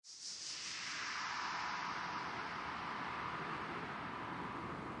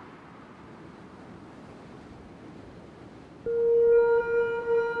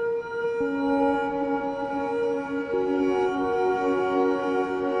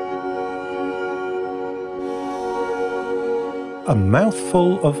A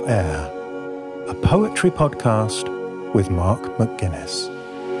Mouthful of Air, a poetry podcast with Mark McGuinness.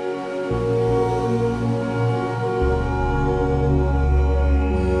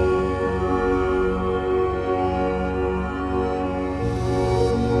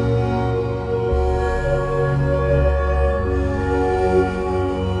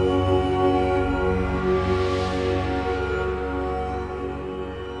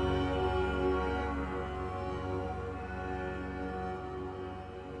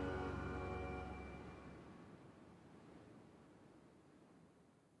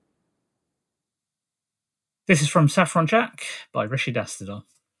 This is from Saffron by Rishi Dastidar.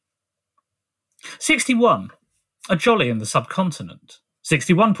 61. A jolly in the subcontinent.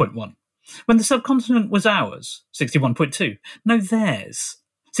 61.1. When the subcontinent was ours. 61.2. No, theirs.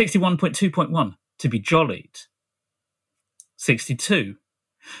 61.2.1. To be jollied. 62.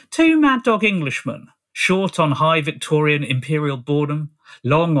 Two mad dog Englishmen, short on high Victorian imperial boredom,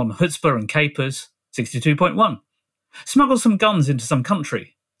 long on chutzpah and capers. 62.1. Smuggle some guns into some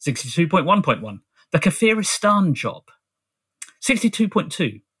country. 62.1.1. The Kafiristan job.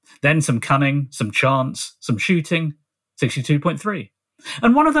 62.2. Then some cunning, some chance, some shooting. 62.3.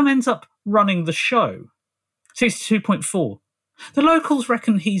 And one of them ends up running the show. 62.4. The locals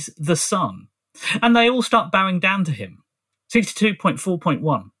reckon he's the sun, and they all start bowing down to him.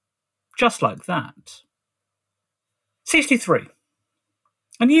 62.4.1. Just like that. 63.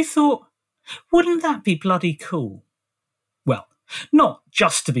 And you thought, wouldn't that be bloody cool? Well, not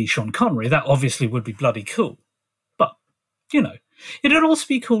just to be Sean Connery, that obviously would be bloody cool. But, it'd also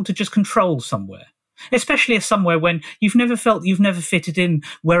be cool to just control somewhere, especially somewhere when you've never felt you've never fitted in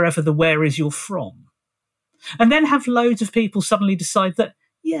wherever the where is you're from. And then have loads of people suddenly decide that,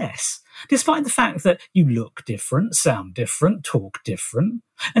 yes, despite the fact that you look different, sound different, talk different,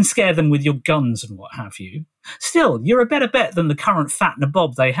 and scare them with your guns and what have you, still, you're a better bet than the current fat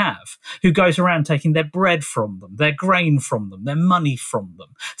nabob they have, who goes around taking their bread from them, their grain from them, their money from them,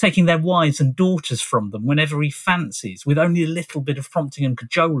 taking their wives and daughters from them whenever he fancies, with only a little bit of prompting and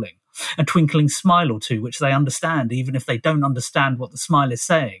cajoling, a twinkling smile or two which they understand even if they don't understand what the smile is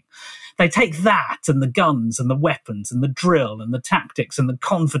saying. They take that and the guns and the weapons and the drill and the tactics and the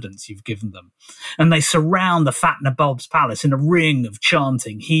confidence you've given them, and they surround the fat nabob's palace in a ring of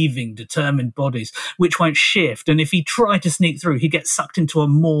chanting, heaving, determined bodies which won't shift, and if he tried to sneak through, he gets sucked into a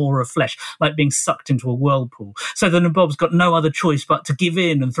maw of flesh, like being sucked into a whirlpool. So the nabob's got no other choice but to give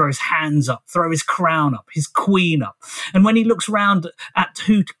in and throw his hands up, throw his crown up, his queen up. And when he looks round at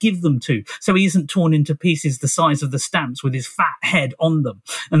who to give them to, so he isn't torn into pieces the size of the stamps with his fat head on them,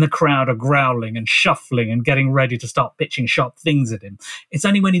 and the crowd are growling and shuffling and getting ready to start pitching sharp things at him, it's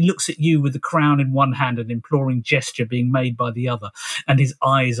only when he looks at you with the crown in one hand and imploring gesture being made by the other, and his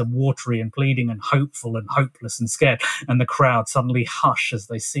eyes are watery and pleading and hopeful and hopeless and scared, and the crowd suddenly hush as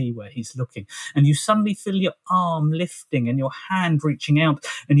they see where he's looking, and you suddenly feel your arm lifting and your hand reaching out,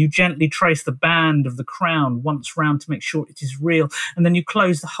 and you gently trace the band of the crown once round to make sure it is real, and then you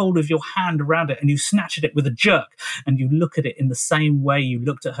close the hold of your hand around it and you snatch at it with a jerk, and you look at it in the same way you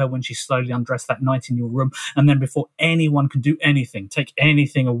looked at her when she slowly undressed that night in your room, and then before anyone can do anything, take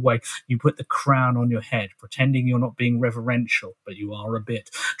anything away, you put the crown on your head, pretending you're not being reverential, but you are a bit,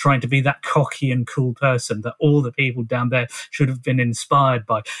 trying to be that cocky and cool person that all the people down there should have been inspired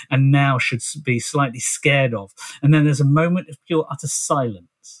by and now should be slightly scared of. And then there's a moment of pure utter silence,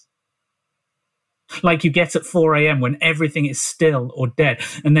 like you get at 4 a.m. when everything is still or dead,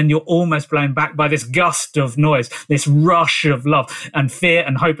 and then you're almost blown back by this gust of noise, this rush of love and fear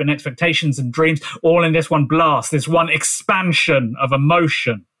and hope and expectations and dreams, all in this one blast, this one expansion of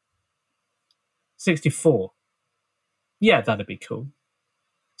emotion. 64. Yeah, that'd be cool.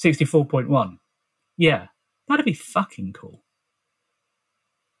 64.1. Yeah, that'd be fucking cool.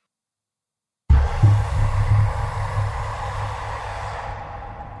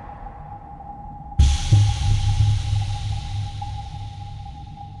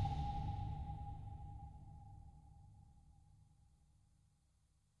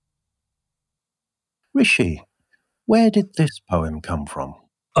 Rishi, where did this poem come from?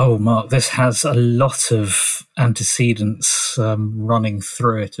 Oh, Mark, this has a lot of antecedents running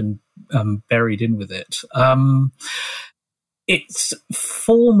through it and buried in with it. It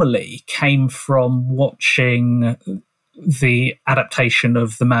formally came from watching the adaptation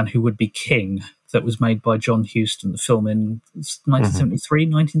of The Man Who Would Be King that was made by John Huston, the film in 1973,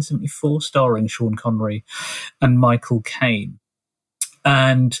 1974, starring Sean Connery and Michael Caine.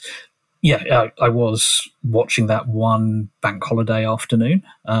 And yeah, I was watching that one bank holiday afternoon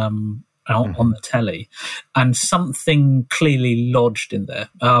out on the telly, and something clearly lodged in there.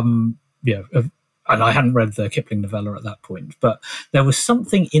 and I hadn't read the Kipling novella at that point, but there was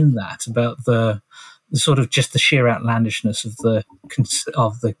something in that about the sort of just the sheer outlandishness of the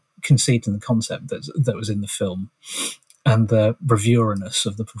conceit and the concept that was in the film, and the bravura-ness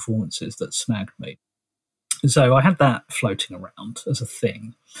of the performances that snagged me. So I had that floating around as a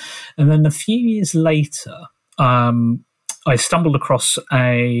thing. And then a few years later, I stumbled across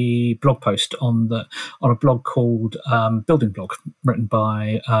a blog post on a blog called Building Blog, written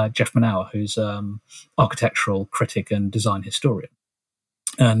by Jeff Manower, who's architectural critic and design historian.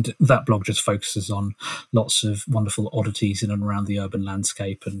 And that blog just focuses on lots of wonderful oddities in and around the urban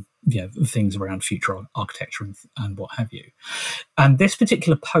landscape, and things around future architecture and what have you. And this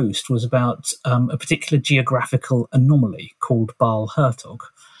particular post was about a particular geographical anomaly called Baal Hertog,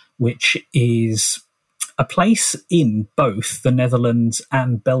 which is a place in both the Netherlands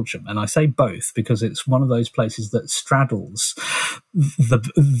and Belgium. And I say both because it's one of those places that straddles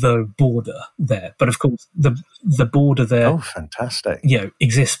the border there. But of course, the border there, oh, fantastic,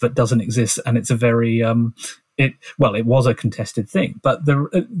 exists but doesn't exist, and it's a very it was a contested thing. But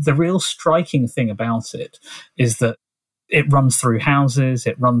the real striking thing about it is that it runs through houses,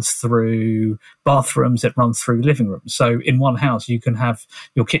 it runs through bathrooms, it runs through living rooms. So in one house, you can have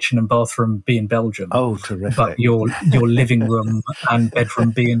your kitchen and bathroom be in Belgium. Oh, terrific. But your living room and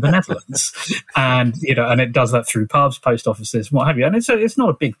bedroom be in the Netherlands. And, and it does that through pubs, post offices, what have you. And it's not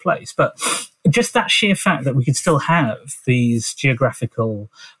a big place, but just that sheer fact that we could still have these geographical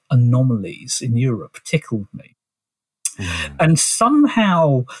anomalies in Europe tickled me. And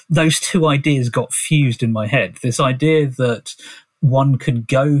somehow those two ideas got fused in my head. This idea that one could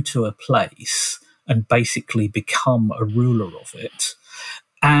go to a place and basically become a ruler of it,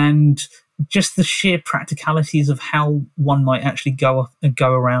 and just the sheer practicalities of how one might actually go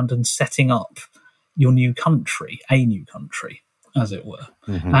around and setting up your new country, a new country, as it were.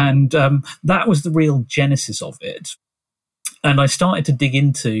 Mm-hmm. And that was the real genesis of it. And I started to dig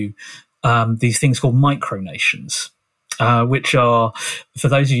into these things called micronations. Which are, for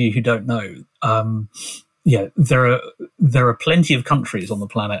those of you who don't know, there are plenty of countries on the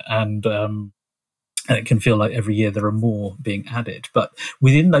planet, and it can feel like every year there are more being added. But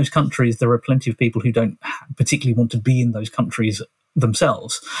within those countries, there are plenty of people who don't particularly want to be in those countries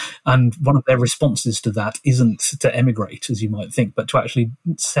themselves. And one of their responses to that isn't to emigrate, as you might think, but to actually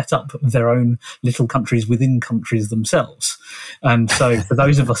set up their own little countries within countries themselves. And so for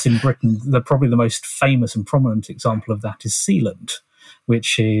those of us in Britain, probably the most famous and prominent example of that is Sealand,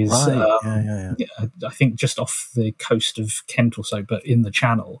 which is, I think, just off the coast of Kent or so, but in the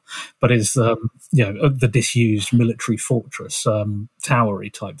Channel, but is, the disused military fortress, towery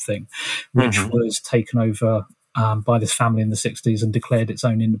type thing, which was taken over by this family in the 60s and declared its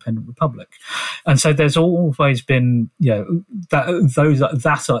own independent republic. And so there's always been, that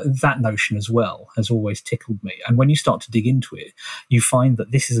notion as well has always tickled me. And when you start to dig into it, you find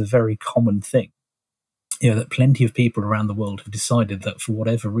that this is a very common thing. That plenty of people around the world have decided that for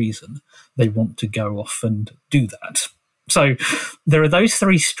whatever reason, they want to go off and do that. So there are those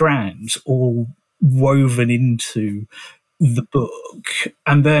three strands all woven into the book.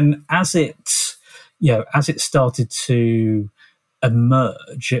 And then as it started to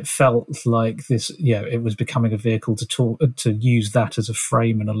emerge, it felt like this, it was becoming a vehicle to use that as a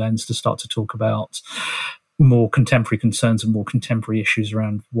frame and a lens to start to talk about more contemporary concerns and more contemporary issues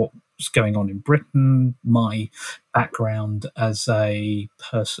around what's going on in Britain, my background as a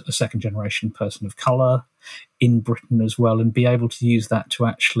second-generation person of colour in Britain as well, and be able to use that to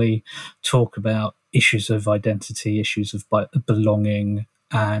actually talk about issues of identity, issues of belonging,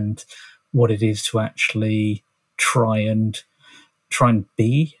 and what it is to actually try and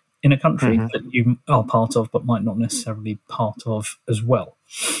be in a country that you are part of but might not necessarily part of as well.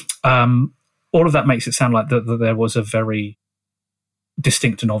 All of that makes it sound like that there was a very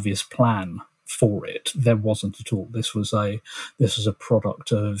distinct and obvious plan for it. There wasn't at all. This was a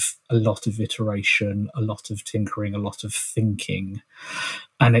product of a lot of iteration, a lot of tinkering, a lot of thinking.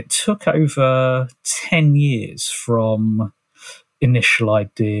 And it took over 10 years from initial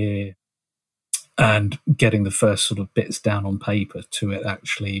idea and getting the first sort of bits down on paper to it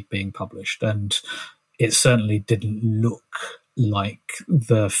actually being published. And it certainly didn't look like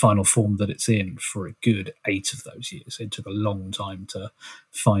the final form that it's in for a good 8 of those years. It took a long time to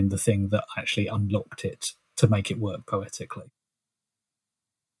find the thing that actually unlocked it to make it work poetically.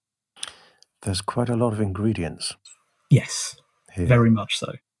 There's quite a lot of ingredients. Yes, here. Very much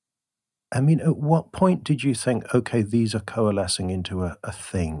so. I mean, at what point did you think, okay, these are coalescing into a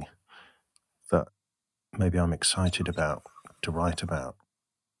thing that maybe I'm excited about to write about?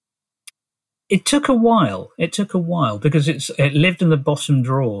 It took a while. Because it lived in the bottom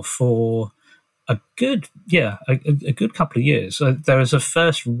drawer for a good couple of years. There was a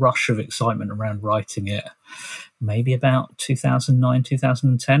first rush of excitement around writing it, maybe about 2009,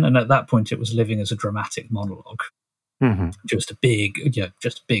 2010, and at that point it was living as a dramatic monologue, just a big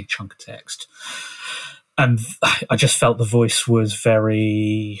chunk of text, and I just felt the voice was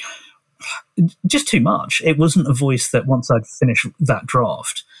just too much. It wasn't a voice that once I'd finished that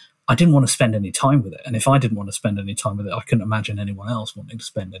draft, I didn't want to spend any time with it. And if I didn't want to spend any time with it, I couldn't imagine anyone else wanting to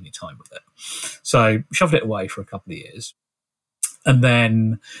spend any time with it. So shoved it away for a couple of years and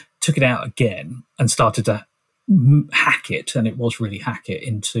then took it out again and started to hack it. And it was really hack it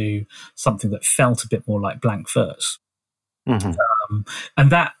into something that felt a bit more like blank verse. And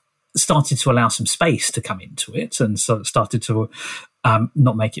that started to allow some space to come into it. And so it started to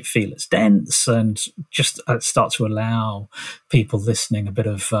not make it feel as dense and just start to allow people listening a bit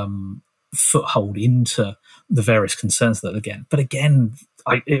of foothold into the various concerns that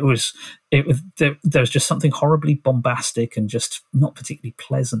there was just something horribly bombastic and just not particularly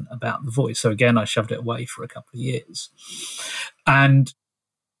pleasant about the voice. So again, I shoved it away for a couple of years. And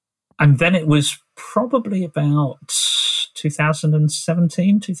then it was probably about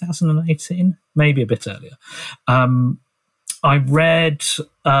 2017, 2018, maybe a bit earlier. I read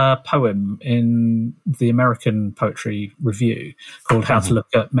a poem in the American Poetry Review called How to Look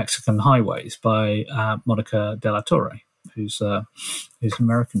at Mexican Highways by Monica de la Torre, who's an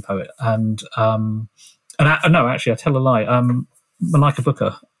American poet. And no, actually, I tell a lie. Malika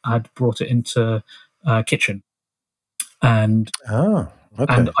Booker had brought it into Kitchen. And I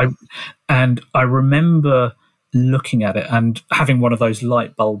remember looking at it and having one of those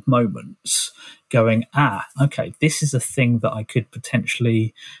light bulb moments going, okay, this is a thing that I could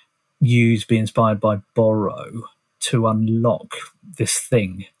potentially use, be inspired by, borrow to unlock this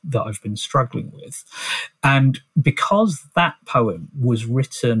thing that I've been struggling with. And because that poem was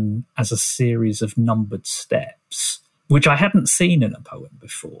written as a series of numbered steps, which I hadn't seen in a poem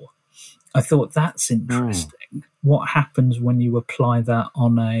before, I thought that's interesting. What happens when you apply that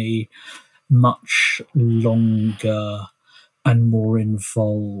on a much longer and more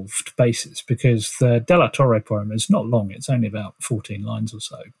involved basis? Because the De La Torre poem is not long; it's only about 14 lines or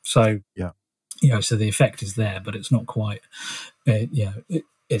so. So, so the effect is there, but it's not quite,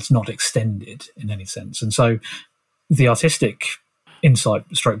 it's not extended in any sense. And so, the artistic insight,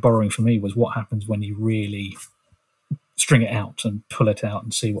 stroke borrowing for me, was what happens when you really string it out and pull it out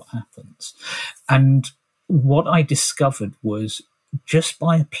and see what happens. And what I discovered was, just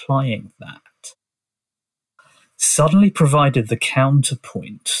by applying that, suddenly provided the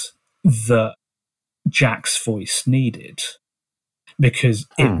counterpoint that Jack's voice needed, because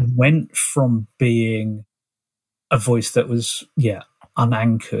it went from being a voice that was,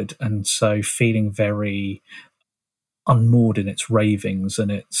 unanchored, and so feeling very unmoored in its ravings and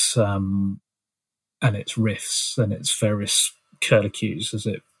its riffs and its various curlicues as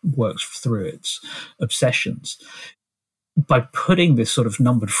it works through its obsessions. By putting this sort of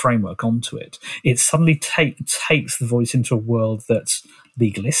numbered framework onto it, it suddenly takes the voice into a world that's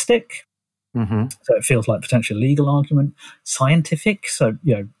legalistic. So it feels like potentially a legal argument, scientific. So,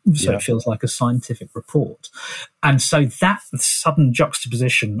 it feels like a scientific report. And so that sudden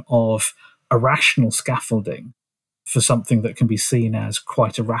juxtaposition of irrational scaffolding for something that can be seen as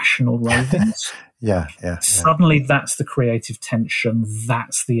quite irrational ravings. Suddenly that's the creative tension.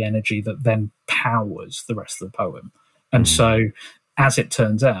 That's the energy that then powers the rest of the poem. And so, as it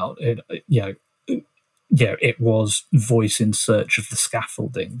turns out, it was voice in search of the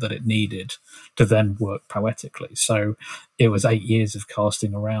scaffolding that it needed to then work poetically. So it was 8 years of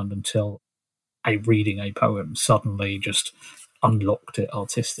casting around until reading a poem suddenly just unlocked it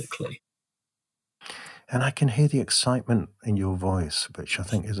artistically. And I can hear the excitement in your voice, which I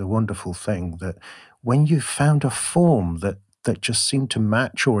think is a wonderful thing, that when you found a form that just seemed to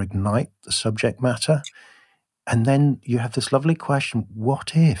match or ignite the subject matter, and then you have this lovely question,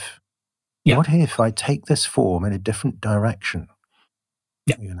 what if? Yeah. What if I take this form in a different direction?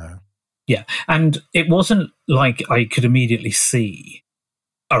 Yeah. Yeah. And it wasn't like I could immediately see,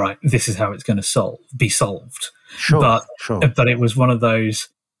 all right, this is how it's going to be solved. Sure. But it was one of those,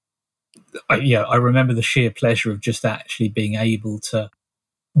 I remember the sheer pleasure of just actually being able to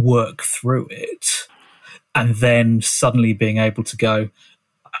work through it and then suddenly being able to go,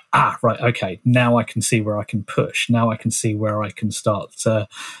 right, okay, now I can see where I can push. Now I can see where I can start to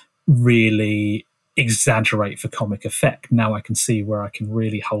really exaggerate for comic effect. Now I can see where I can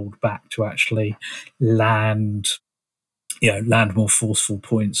really hold back to actually land more forceful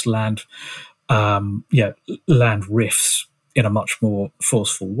points, land riffs in a much more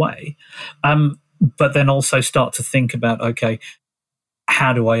forceful way. But then also start to think about, okay,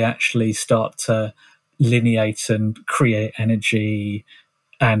 how do I actually start to lineate and create energy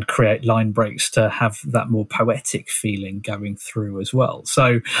and create line breaks to have that more poetic feeling going through as well.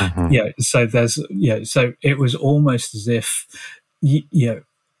 So, so there's, so it was almost as if,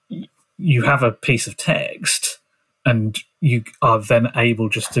 you have a piece of text and you are then able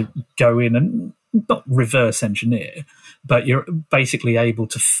just to go in and not reverse engineer, but you're basically able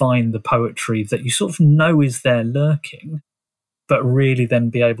to find the poetry that you sort of know is there lurking, but really then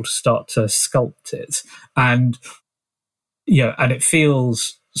be able to start to sculpt it. And, and it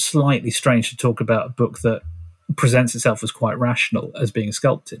feels slightly strange to talk about a book that presents itself as quite rational as being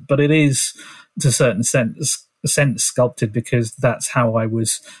sculpted, but it is, to a certain sense sculpted, because that's how I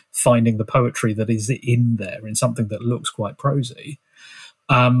was finding the poetry that is in there, in something that looks quite prosy,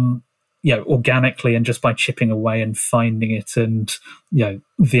 organically, and just by chipping away and finding it, and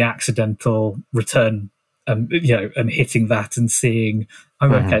the accidental return, and hitting that and seeing,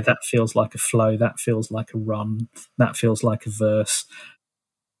 okay, that feels like a flow, that feels like a run, that feels like a verse,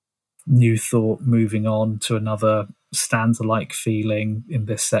 new thought, moving on to another stanza-like feeling in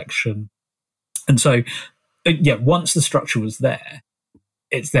this section. And so, once the structure was there,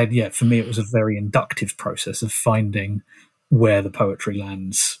 it's then, for me, it was a very inductive process of finding where the poetry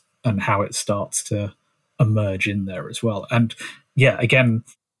lands and how it starts to emerge in there as well. And, again,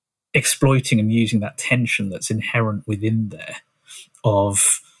 exploiting and using that tension that's inherent within there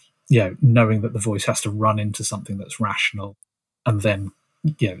of, knowing that the voice has to run into something that's rational, and then,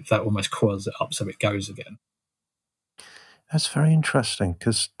 that almost coils it up so it goes again. That's very interesting,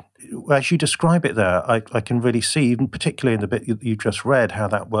 because as you describe it there, I can really see, even particularly in the bit you just read, how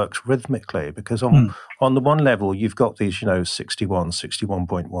that works rhythmically. Because on the one level, you've got these, 61,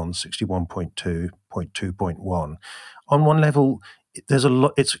 61.1, 61.2, 0.2.1. On one level, there's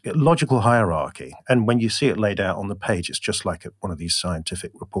it's a logical hierarchy. And when you see it laid out on the page, it's just like one of these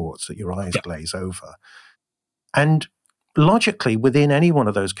scientific reports that your eyes glaze over. And logically, within any one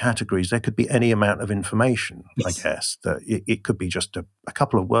of those categories, there could be any amount of information, I guess. That it could be just a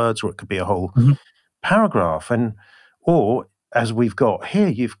couple of words, or it could be a whole paragraph. Or, as we've got here,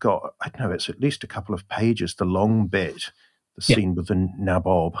 you've got, I don't know, it's at least a couple of pages, the long bit, the scene with the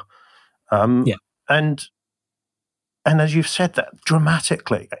nabob. And as you've said, that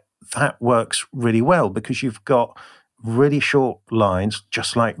dramatically, that works really well, because you've got really short lines,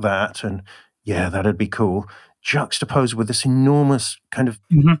 just like that, and that'd be cool, juxtaposed with this enormous kind of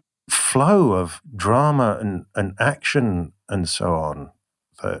flow of drama and action and so on.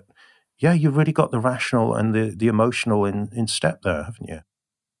 That, you've really got the rational and the emotional in step there, haven't you?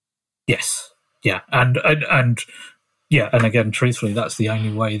 Yes. Yeah. And again, truthfully, that's the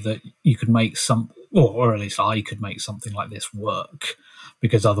only way that you could make or at least I could make something like this work,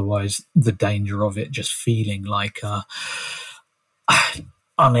 because otherwise the danger of it just feeling like a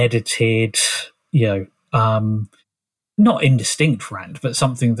unedited, not indistinct rant, but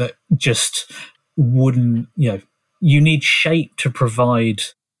something that just wouldn't, you need shape to provide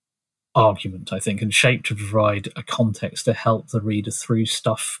argument, I think, and shape to provide a context to help the reader through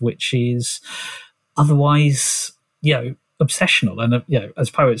stuff which is otherwise, obsessional. And, as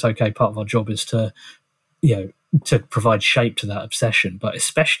poets, part of our job is to, to provide shape to that obsession, but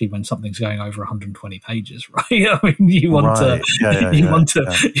especially when something's going over 120 pages, right? I mean, you want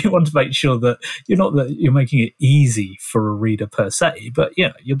to make sure that you're making it easy for a reader per se, but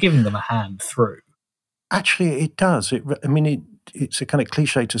you're giving them a hand through. Actually, it does. It's a kind of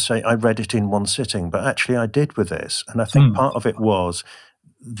cliche to say I read it in one sitting, but actually I did with this, and I think part of it was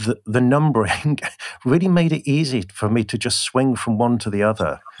the numbering really made it easy for me to just swing from one to the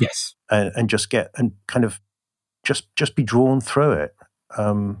other. Yes, and just get and kind of just be drawn through it.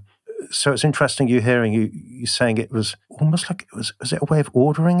 So it's interesting you saying it was almost like was it a way of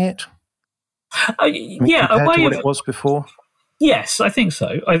ordering it? A way to what it was before. Yes, I think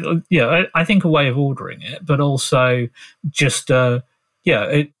so. I think a way of ordering it, but also just a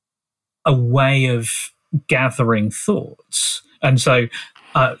way of gathering thoughts. And so,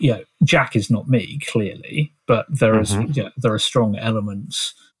 Jack is not me, clearly, but there are strong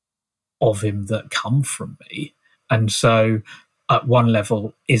elements of him that come from me. And so, at one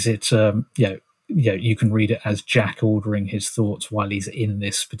level, is it you can read it as Jack ordering his thoughts while he's in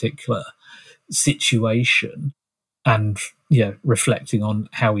this particular situation, and reflecting on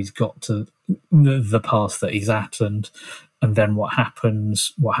how he's got to the path that he's at, and then what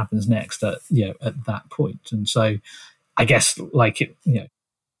happens next at that point. And so, I guess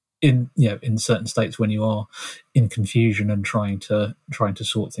in certain states when you are in confusion and trying to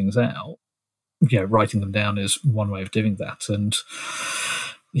sort things out, writing them down is one way of doing that, and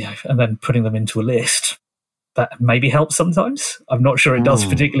and then putting them into a list that maybe helps sometimes. I'm not sure it does,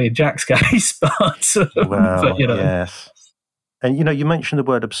 particularly in Jack's case, but yes. And you mentioned the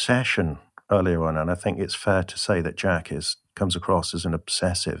word obsession earlier on, and I think it's fair to say that Jack comes across as an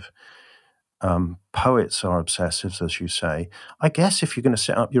obsessive. Poets are obsessives, as you say. I guess if you're going to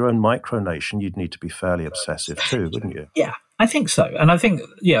set up your own micronation, you'd need to be fairly obsessive too, wouldn't you? Yeah, I think so. And I think,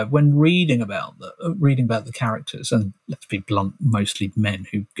 when reading about the characters, and let's be blunt, mostly men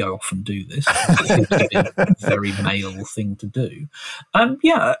who go off and do this, it's a very male thing to do.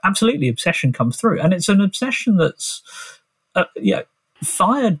 Absolutely, obsession comes through, and it's an obsession that's,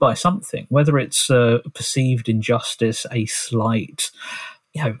 fired by something, whether it's perceived injustice, a slight.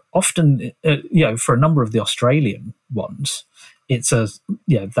 Often, for a number of the Australian ones, it's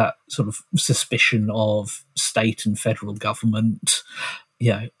that sort of suspicion of state and federal government,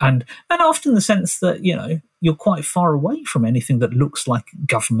 and often the sense that you're quite far away from anything that looks like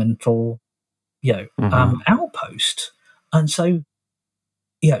governmental, outpost, and so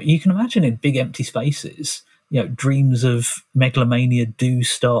you can imagine in big empty spaces, dreams of megalomania do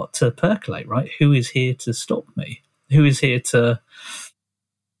start to percolate. Right? Who is here to stop me? Who is here to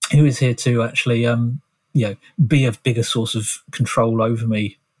actually, be a bigger source of control over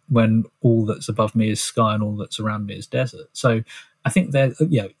me when all that's above me is sky and all that's around me is desert? So I think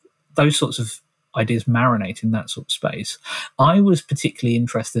those sorts of ideas marinate in that sort of space. I was particularly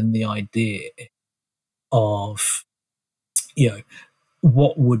interested in the idea of,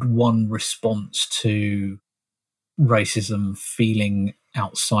 what would one response to racism feeling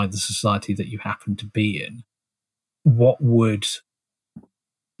outside the society that you happen to be in? What would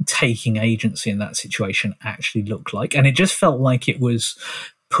taking agency in that situation actually look like? And it just felt like it was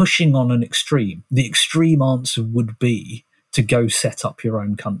pushing on an extreme. The extreme answer would be to go set up your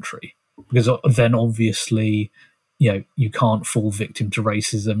own country, because then obviously you can't fall victim to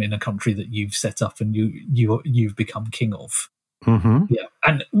racism in a country that you've set up and you've become king of.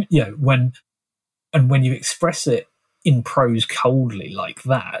 And when you express it in prose coldly like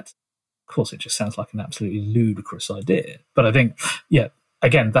that, of course it just sounds like an absolutely ludicrous idea. But I think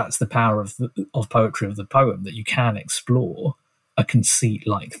again, that's the power of poetry, of the poem, that you can explore a conceit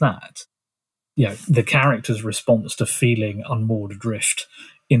like that. The character's response to feeling unmoored adrift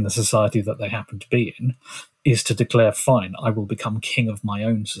in the society that they happen to be in is to declare, fine, I will become king of my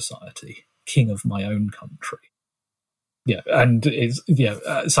own society, king of my own country. And it's,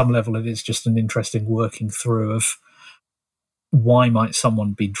 at some level it is just an interesting working through of why might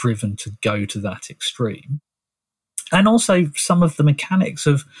someone be driven to go to that extreme. And also some of the mechanics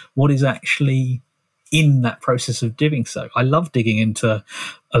of what is actually in that process of doing so. I love digging into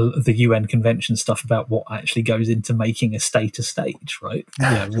the UN Convention stuff about what actually goes into making a state, right?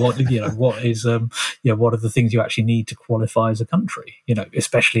 What is what are the things you actually need to qualify as a country?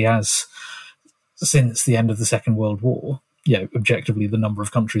 Especially as since the end of the Second World War, objectively the number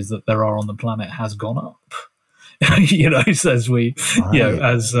of countries that there are on the planet has gone up. As we,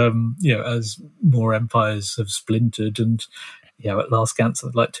 as more empires have splintered, and at last count,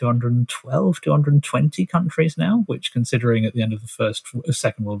 like 212, 220 countries now, which, considering at the end of the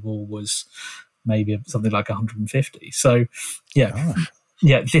Second World War, was maybe something like 150. So,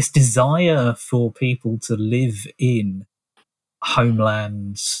 this desire for people to live in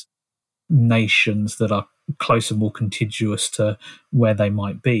homelands, nations that are closer, more contiguous to where they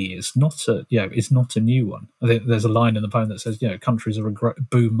might be is not a new one. I think there's a line in the poem that says, countries are a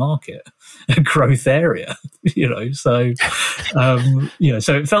boom market, a growth area. So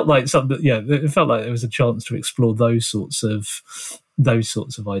it felt like something. It felt like there was a chance to explore those sorts of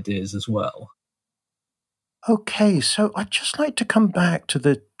ideas as well. Okay, so I'd just like to come back to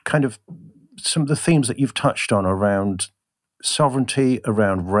the kind of some of the themes that you've touched on around sovereignty,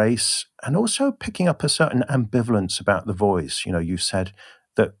 around race, and also picking up a certain ambivalence about the voice. You said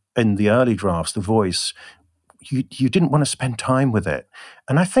that in the early drafts, the voice, you didn't want to spend time with it.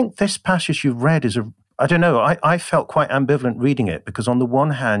 And I think this passage you've read is I don't know, I felt quite ambivalent reading it, because on the one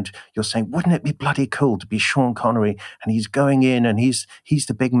hand, you're saying, wouldn't it be bloody cool to be Sean Connery, and he's going in and he's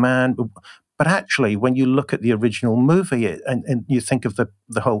the big man. But actually, when you look at the original movie and you think of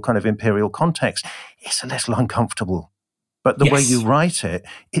the whole kind of imperial context, it's a little uncomfortable. But the way you write it,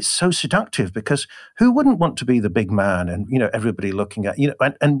 it's so seductive, because who wouldn't want to be the big man and, everybody looking at,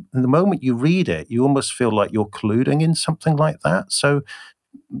 and the moment you read it, you almost feel like you're colluding in something like that. So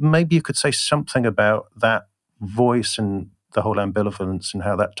maybe you could say something about that voice and the whole ambivalence and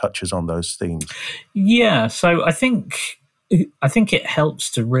how that touches on those themes. Yeah. So I think it helps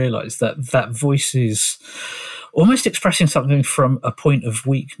to realize that voice is almost expressing something from a point of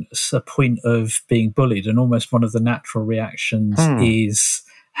weakness, a point of being bullied, and almost one of the natural reactions is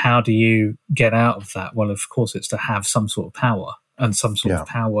how do you get out of that? Well, of course, it's to have some sort of power, and some sort of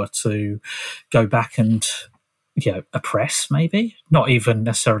power to go back and, oppress, maybe. Not even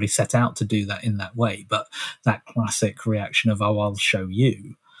necessarily set out to do that in that way, but that classic reaction of, oh, I'll show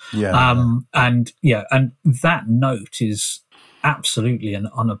you. And that note is absolutely and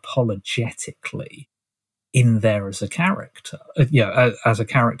unapologetically in there as a character, as a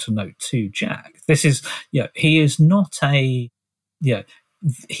character note to Jack. This is, he is not a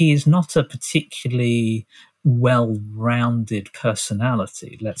particularly well-rounded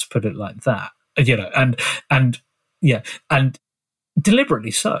personality. Let's put it like that. And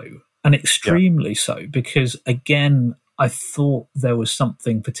deliberately so, and extremely so, because again, I thought there was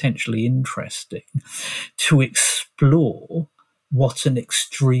something potentially interesting to explore what an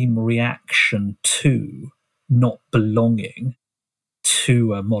extreme reaction to not belonging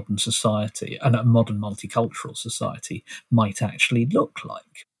to a modern society and a modern multicultural society might actually look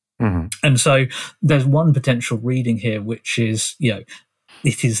like. Mm-hmm. And so there's one potential reading here, which is,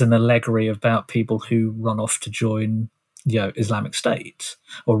 it is an allegory about people who run off to join, Islamic State,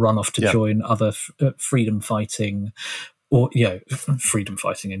 or run off to join other freedom fighting, or freedom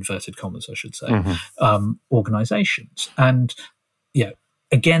fighting inverted commas, I should say, organizations. And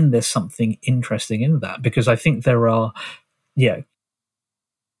again, there's something interesting in that, because I think there are,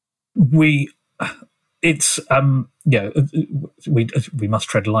 we must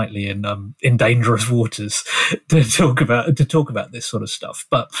tread lightly in dangerous waters to talk about this sort of stuff.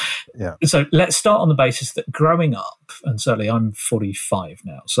 But so let's start on the basis that growing up, and certainly I'm 45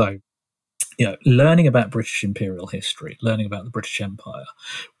 now, so learning about British imperial history, learning about the British Empire,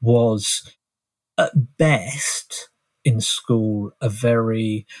 was at best in school a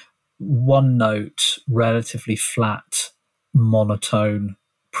very one-note, relatively flat, monotone,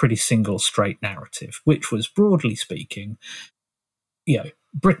 pretty single straight narrative, which was, broadly speaking,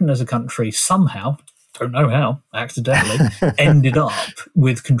 Britain as a country somehow, don't know how, accidentally, ended up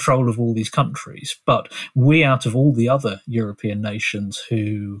with control of all these countries. But we, out of all the other European nations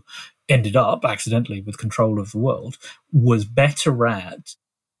who ended up accidentally with control of the world, was better at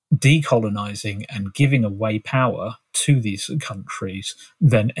decolonizing and giving away power to these countries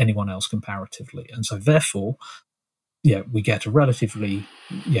than anyone else comparatively. And so therefore, we get a relatively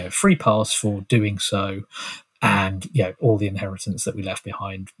free pass for doing so, and all the inheritance that we left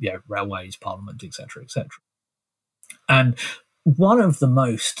behind, railways, parliament, etc., etc. And one of the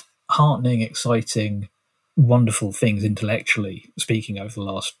most heartening, exciting, wonderful things intellectually speaking over the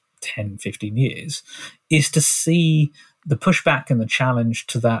last 10, 15 years is to see the pushback and the challenge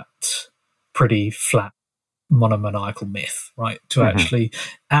to that pretty flat monomaniacal myth, right? To actually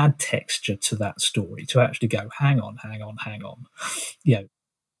add texture to that story, to actually go, hang on.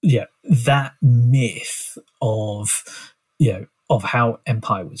 That myth of how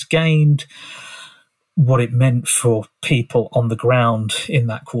empire was gained, what it meant for people on the ground in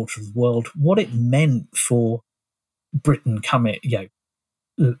that quarter of the world, what it meant for Britain coming,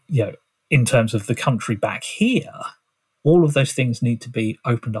 in terms of the country back here. All of those things need to be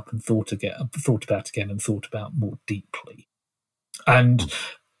opened up and thought about again and thought about more deeply. And,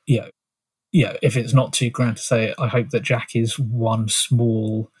 if it's not too grand to say, I hope that Jack is one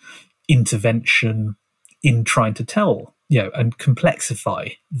small intervention in trying to tell, and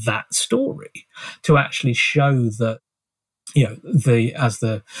complexify that story to actually show that, as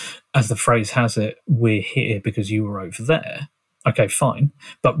the phrase has it, we're here because you were over there. Okay, fine.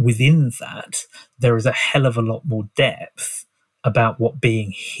 But within that, there is a hell of a lot more depth about what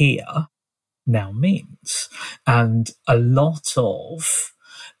being here now means. And a lot of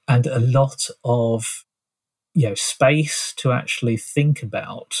space to actually think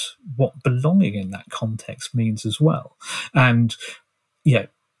about what belonging in that context means as well. And,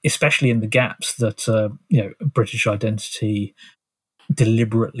 especially in the gaps that, British identity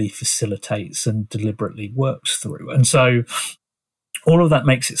deliberately facilitates and deliberately works through. And so all of that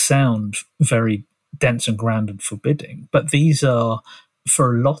makes it sound very dense and grand and forbidding. But these are,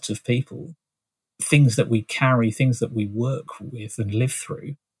 for a lot of people, things that we carry, things that we work with and live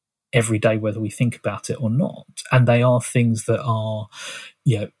through every day, whether we think about it or not. And they are things that are,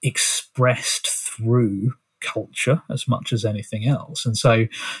 expressed through culture as much as anything else. And so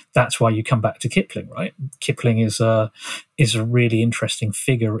that's why you come back to Kipling, right? Kipling is a really interesting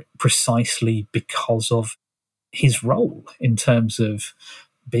figure precisely because of his role in terms of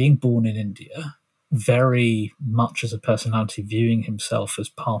being born in India, very much as a personality, viewing himself as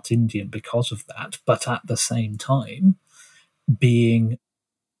part Indian because of that, but at the same time being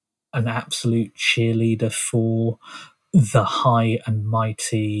an absolute cheerleader for the high and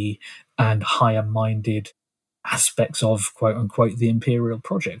mighty and higher minded aspects of quote unquote the imperial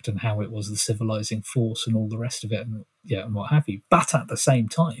project and how it was the civilizing force and all the rest of it, and and what have you. But at the same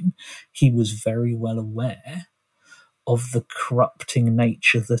time, he was very well aware of the corrupting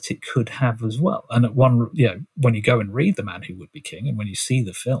nature that it could have as well. And at one, when you go and read The Man Who Would Be King, and when you see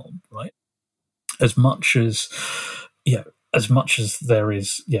the film, right, as much as there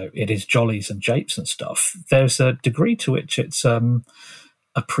is, it is jollies and japes and stuff, there's a degree to which it's a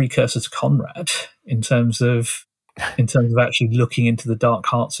precursor to Conrad in terms of actually looking into the dark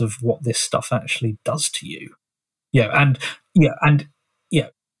hearts of what this stuff actually does to you.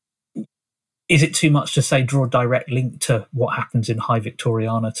 Is it too much to say draw a direct link to what happens in High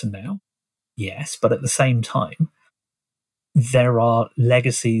Victoriana to now? Yes, but at the same time, there are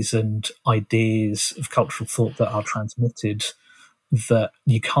legacies and ideas of cultural thought that are transmitted that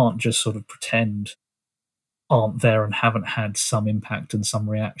you can't just sort of pretend aren't there and haven't had some impact and some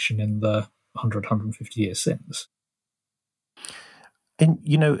reaction in the 150 years since. And,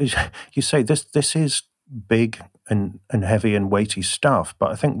 you say this is big and heavy and weighty stuff,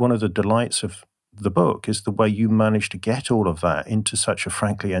 but I think one of the delights of the book is the way you manage to get all of that into such a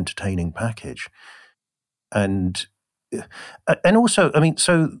frankly entertaining package. And also, I mean,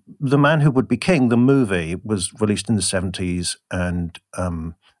 so The Man Who Would Be King, the movie, was released in the 70s and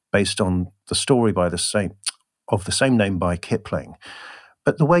based on the story of the same name by Kipling.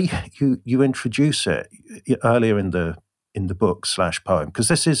 But the way you introduce it earlier in the book / poem, because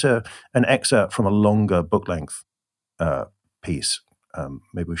this is an excerpt from a longer book length piece.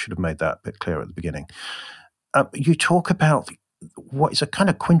 Maybe we should have made that a bit clearer at the beginning. You talk about what is a kind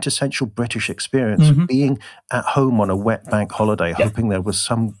of quintessential British experience of being at home on a wet bank holiday, hoping there was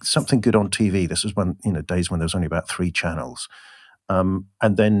something good on TV. This was when, days when there was only about 3 channels. And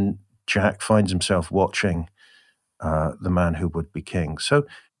then Jack finds himself watching The Man Who Would Be King. So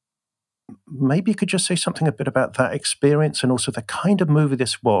maybe you could just say something a bit about that experience and also the kind of movie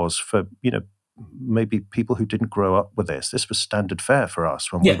this was for, maybe people who didn't grow up with this. This was standard fare for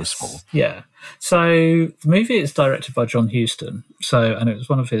us when we were small. Yeah. So the movie is directed by John Huston. And it was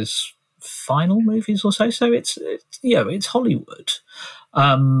one of his final movies or so. So it's Hollywood.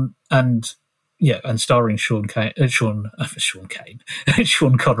 And starring Sean Connery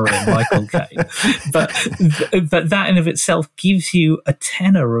and Michael Caine. But that in of itself gives you a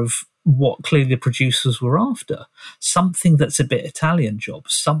tenor of what clearly the producers were after. Something that's a bit Italian Job,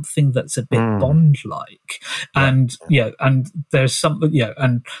 something that's a bit Bond-like. And there's something,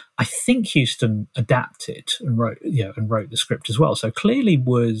 and I think Huston adapted and wrote the script as well. So clearly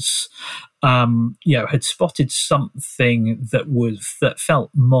was, had spotted something that felt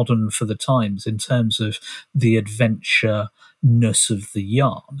modern for the times in terms of the adventure-ness of the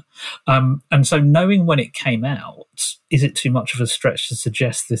yarn. And so knowing when it came out, is it too much of a stretch to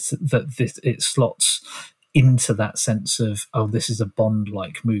suggest that it slots into that sense of, this is a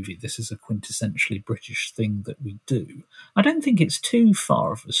Bond-like movie, this is a quintessentially British thing that we do? I don't think it's too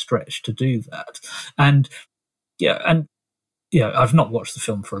far of a stretch to do that. And I've not watched the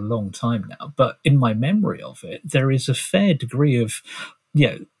film for a long time now, but in my memory of it, there is a fair degree of,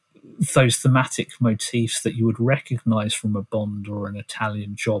 those thematic motifs that you would recognise from a Bond or an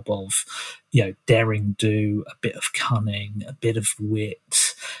Italian Job of, daring do, a bit of cunning, a bit of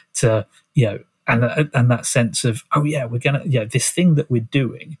wit, and that sense of, we're gonna, this thing that we're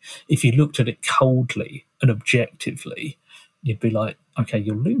doing. If you looked at it coldly and objectively, you'd be like, okay,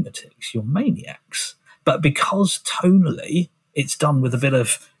 you're lunatics, you're maniacs. But because tonally it's done with a bit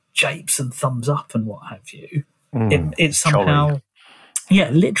of japes and thumbs up and what have you, it's somehow. Jolly. Yeah,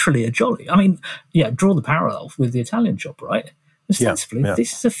 literally a jolly. I mean, draw the parallel with the Italian Job, right? Ostensibly,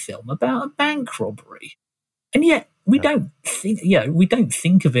 this is a film about a bank robbery, and yet we don't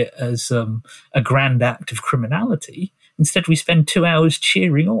think of it as a grand act of criminality. Instead, we spend 2 hours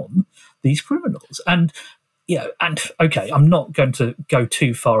cheering on these criminals. And okay, I'm not going to go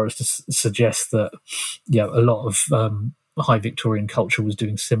too far as to suggest that a lot of High Victorian culture was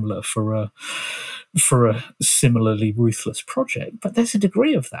doing similar for a similarly ruthless project, but there's a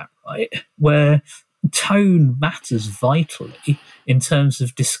degree of that, right, where tone matters vitally in terms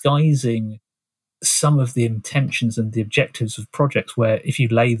of disguising some of the intentions and the objectives of projects, where if you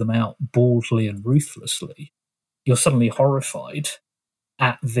lay them out baldly and ruthlessly, you're suddenly horrified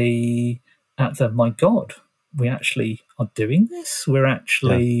at the my God, we actually are doing this. We're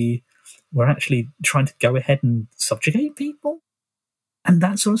actually trying to go ahead and subjugate people and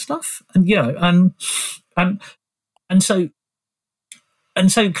that sort of stuff. And so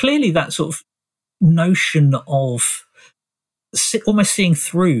clearly that sort of notion of almost seeing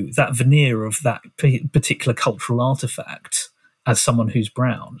through that veneer of that particular cultural artifact as someone who's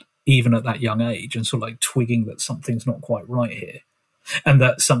brown even at that young age, and sort of like twigging that something's not quite right here, and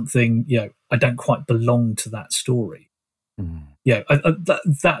that something, I don't quite belong to that story.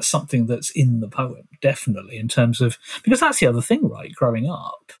 That's something that's in the poem, definitely, in terms of, because that's the other thing, right? Growing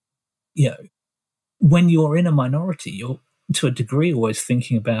up, when you're in a minority, you're to a degree always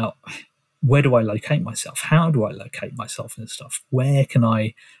thinking about, where do I locate myself? How do I locate myself in this stuff? Where can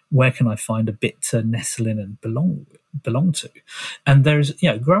I find a bit to nestle in and belong to? And there's,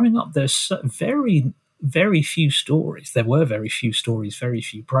 growing up, there's very, very few stories. There were very few stories, very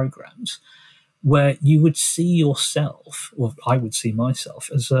few programs where you would see yourself, or I would see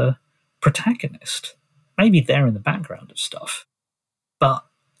myself as a protagonist, maybe there in the background of stuff. But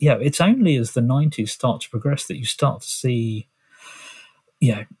it's only as the 90s start to progress that you start to see,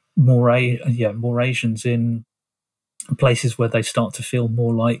 more Asians in places where they start to feel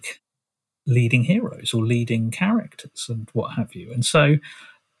more like leading heroes or leading characters and what have you. And so,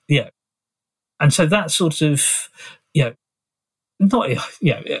 that sort of, not, and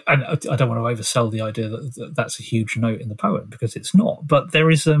I don't want to oversell the idea that that's a huge note in the poem, because it's not. But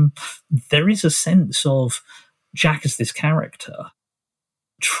there is a sense of Jack as this character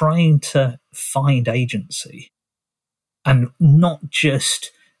trying to find agency, and not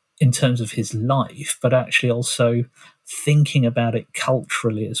just in terms of his life, but actually also thinking about it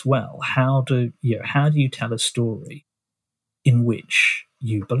culturally as well. How do you tell a story in which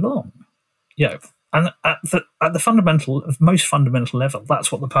you belong? And at the most fundamental level,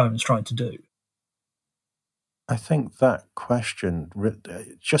 that's what the poem is trying to do. I think that question,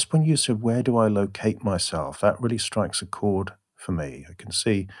 just when you said, where do I locate myself, that really strikes a chord for me. I can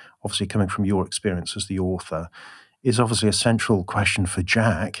see, obviously, coming from your experience as the author, is obviously a central question for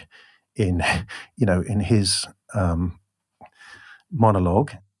Jack in his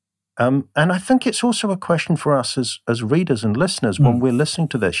monologue. And I think it's also a question for us as readers and listeners when we're listening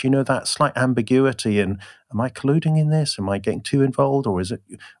to this, that slight ambiguity in, am I colluding in this? Am I getting too involved? Or is it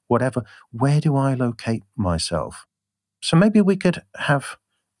whatever? Where do I locate myself? So maybe we could have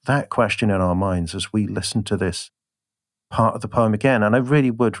that question in our minds as we listen to this part of the poem again. And I really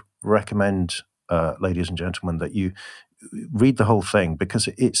would recommend, ladies and gentlemen, that you read the whole thing, because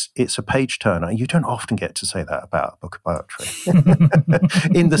it's a page turner. You don't often get to say that about a book of poetry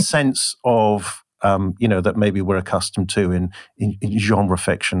in the sense of, that maybe we're accustomed to in genre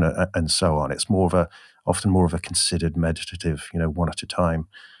fiction and so on. It's often more of a considered, meditative, one at a time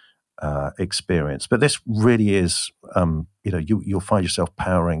experience. But this really is, you'll find yourself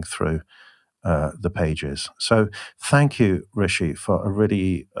powering through the pages. So thank you, Rishi, for a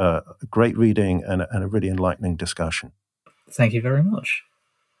really great reading and a really enlightening discussion. Thank you very much.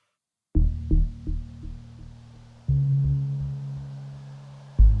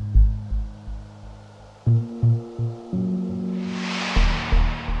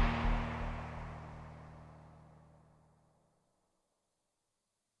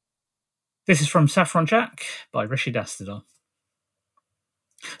 This is from Saffron Jack by Rishi Dastidar.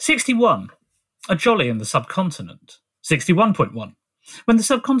 61. A jolly in the subcontinent. 61.1. When the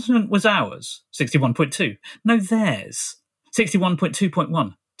subcontinent was ours. 61.2. No, theirs.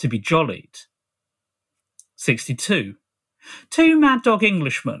 61.2.1. To be jollied. 62. Two mad dog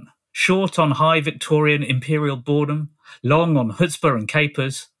Englishmen, short on high Victorian imperial boredom, long on chutzpah and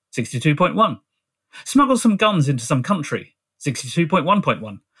capers. 62.1. Smuggle some guns into some country.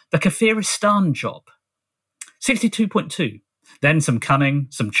 62.1.1. The Kafiristan job. 62.2. Then some cunning,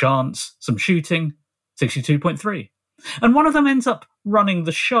 some chance, some shooting. 62.3. And one of them ends up running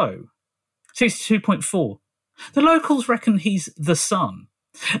the show. 62.4. The locals reckon he's the sun,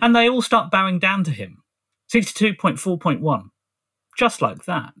 and they all start bowing down to him. 62.4.1. Just like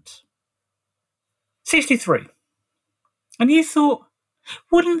that. 63. And you thought,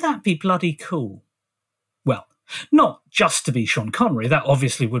 wouldn't that be bloody cool? Well, not just to be Sean Connery, that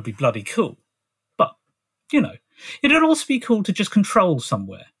obviously would be bloody cool. But, it'd also be cool to just control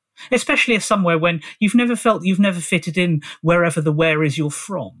somewhere. Especially as somewhere when you've never felt you've never fitted in wherever the where is you're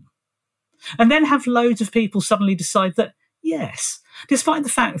from. And then have loads of people suddenly decide that, yes, despite the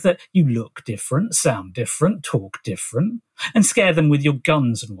fact that you look different, sound different, talk different, and scare them with your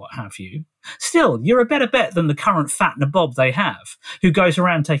guns and what have you, still, you're a better bet than the current fat nabob they have, who goes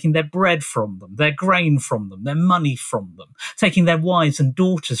around taking their bread from them, their grain from them, their money from them, taking their wives and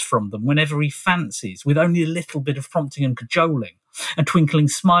daughters from them whenever he fancies, with only a little bit of prompting and cajoling, a twinkling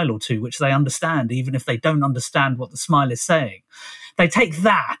smile or two which they understand even if they don't understand what the smile is saying. They take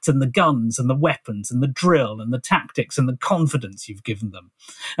that and the guns and the weapons and the drill and the tactics and the confidence you've given them,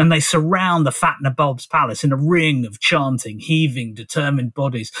 and they surround the fat Nabob's palace in a ring of chanting, heaving, determined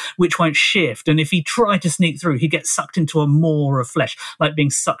bodies, which won't shift. And if he tried to sneak through, he'd get sucked into a maw of flesh, like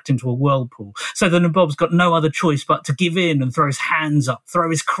being sucked into a whirlpool. So the Nabob's got no other choice but to give in and throw his hands up, throw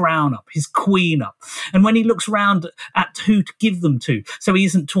his crown up, his queen up. And when he looks round at who to give them to, so he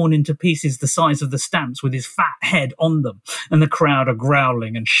isn't torn into pieces the size of the stamps with his fat head on them, and the crowd are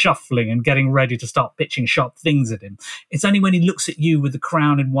growling and shuffling and getting ready to start pitching sharp things at him, it's only when he looks at you with the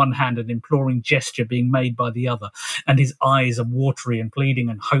crown in one hand, an imploring gesture being made by the other, and his eyes are watery and pleading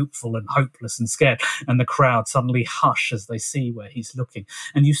and hopeful and hopeless and scared, and the crowd suddenly hush as they see where he's looking,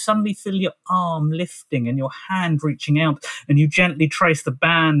 and you suddenly feel your arm lifting and your hand reaching out, and you gently trace the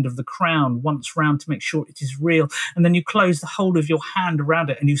band of the crown once round to make sure it is real, and then you close the hold of your hand around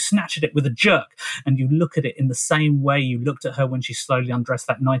it and you snatch at it with a jerk, and you look at it in the same way you looked at her when she slowly undressed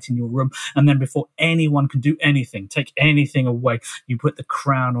that night in your room, and then before anyone can do anything, take anything away, you put the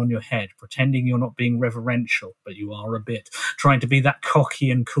crown on your head, pretending you're not being reverential, but you are a bit, trying to be that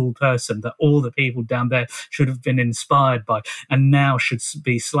cocky and cool person that all the people down there should have been inspired by and now should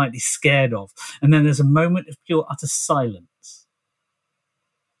be slightly scared of. And then there's a moment of pure utter silence,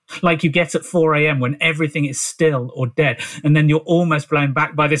 like you get at 4 a.m. when everything is still or dead, and then you're almost blown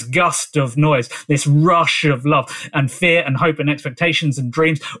back by this gust of noise, this rush of love and fear and hope and expectations and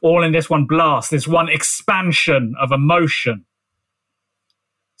dreams, all in this one blast, this one expansion of emotion.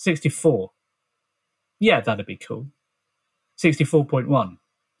 64. Yeah, that'd be cool. 64.1.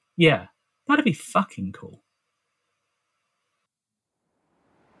 Yeah, that'd be fucking cool.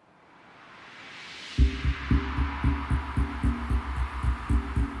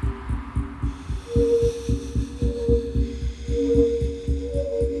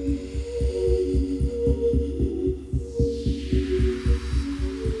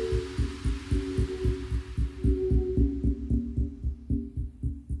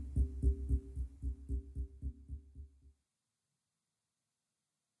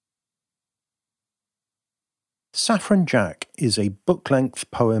 Saffron Jack is a book-length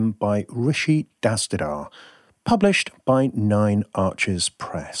poem by Rishi Dastidar, published by 9 Arches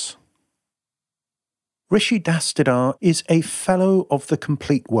Press. Rishi Dastidar is a Fellow of the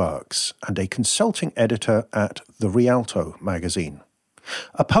Complete Works and a consulting editor at The Rialto magazine.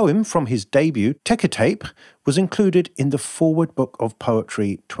 A poem from his debut, Ticker-Tape, was included in the Forward Book of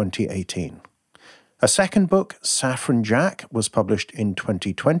Poetry 2018. A second book, Saffron Jack, was published in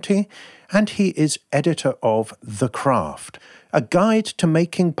 2020, and he is editor of The Craft, a guide to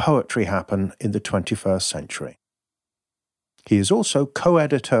making poetry happen in the 21st century. He is also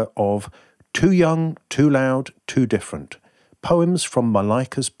co-editor of Too Young, Too Loud, Too Different, Poems from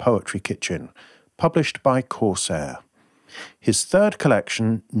Malika's Poetry Kitchen, published by Corsair. His third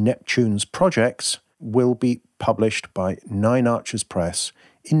collection, Neptune's Projects, will be published by 9 Arches Press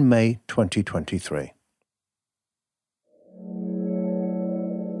in May 2023.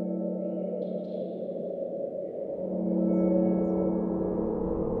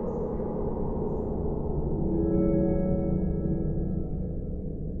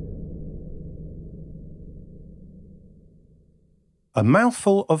 A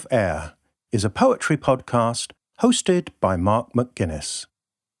Mouthful of Air is a poetry podcast hosted by Mark McGuinness.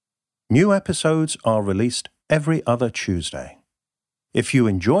 New episodes are released every other Tuesday. If you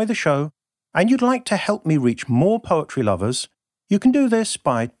enjoy the show and you'd like to help me reach more poetry lovers, you can do this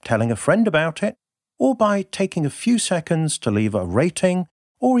by telling a friend about it or by taking a few seconds to leave a rating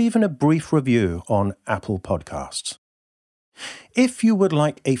or even a brief review on Apple Podcasts. If you would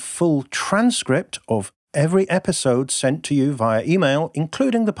like a full transcript of every episode sent to you via email,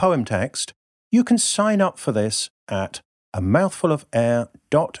 including the poem text, you can sign up for this at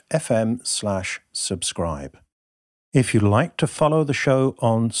amouthfulofair.fm/subscribe. If you'd like to follow the show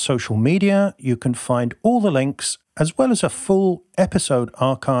on social media, you can find all the links as well as a full episode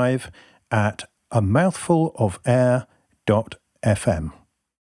archive at amouthfulofair.fm.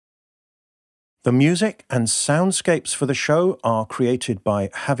 The music and soundscapes for the show are created by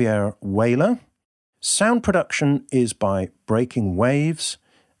Javier Whaler. Sound production is by Breaking Waves,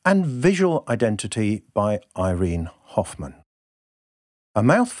 and visual identity by Irene Hoffman. A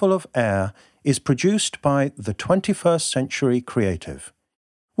Mouthful of Air is produced by the 21st Century Creative,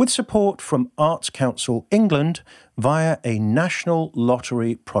 with support from Arts Council England via a National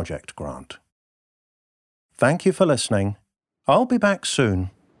Lottery Project grant. Thank you for listening. I'll be back soon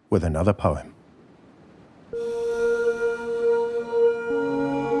with another poem.